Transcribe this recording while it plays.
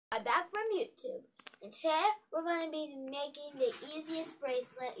I'm back from YouTube, and today we're going to be making the easiest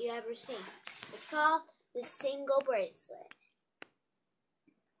bracelet you ever seen. It's called the single bracelet.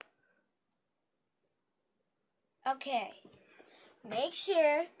 Okay, make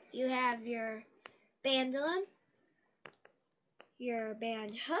sure you have your bandaloom, your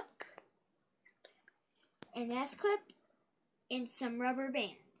band hook, an S-clip, and some rubber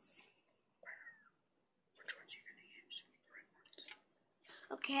bands.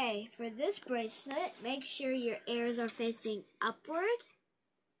 Okay, for this bracelet, make sure your ears are facing upward.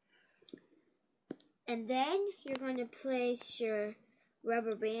 And then you're going to place your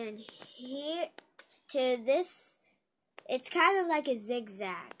rubber band here to this. It's kind of like a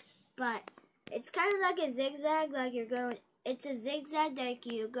zigzag, but it's kind of like a zigzag like you're going, it's a zigzag like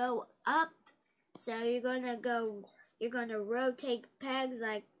you go up. So you're going to rotate pegs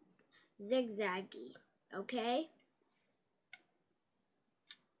like zigzaggy, okay?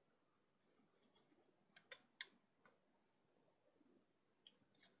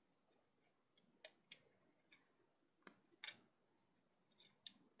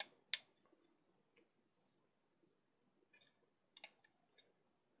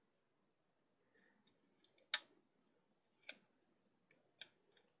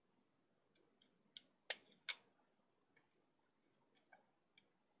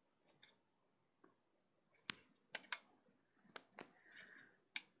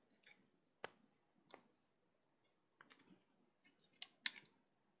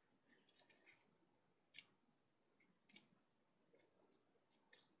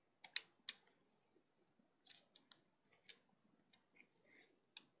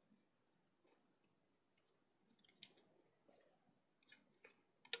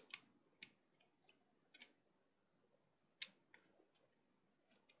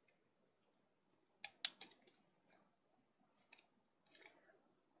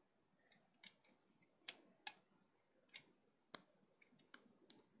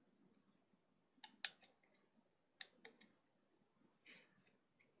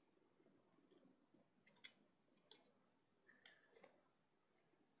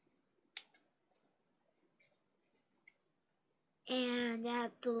 And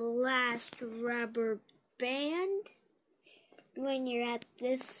at the last rubber band, when you're at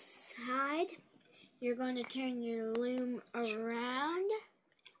this side, you're going to turn your loom around.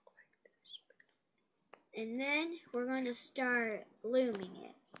 And then we're going to start looming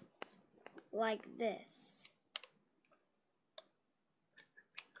it like this.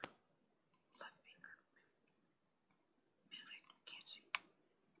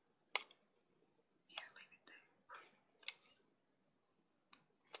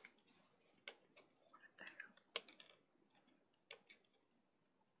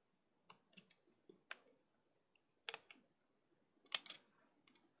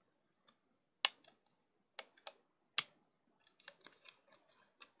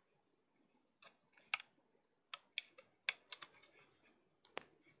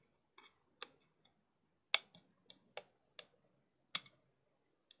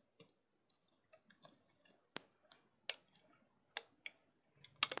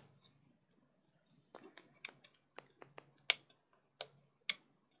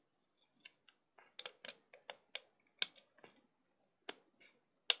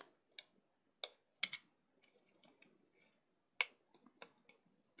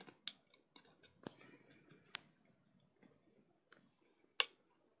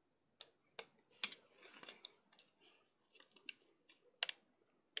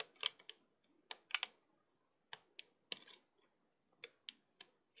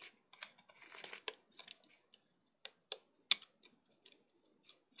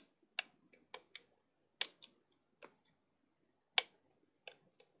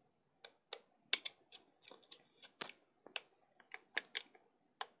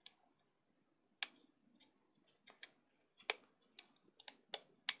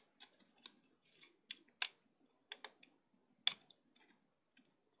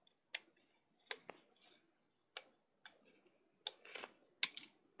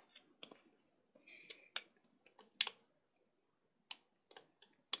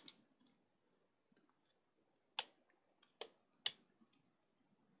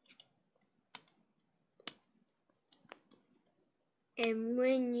 And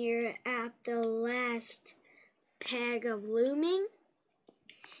when you're at the last peg of looming,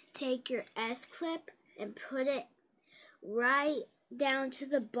 take your S-clip and put it right down to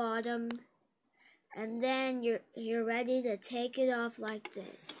the bottom, and then you're ready to take it off like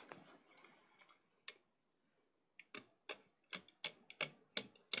this.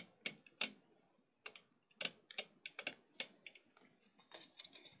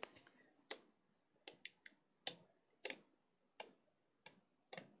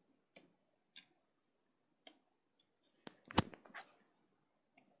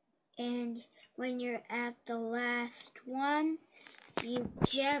 And when you're at the last one, you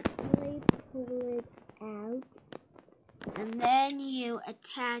gently pull it out, and then you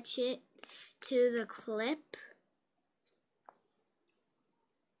attach it to the clip.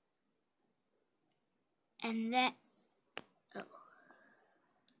 And then,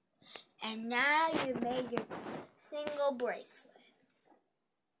 and now you made your single bracelet.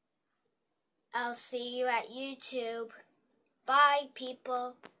 I'll see you at YouTube. Bye,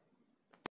 people.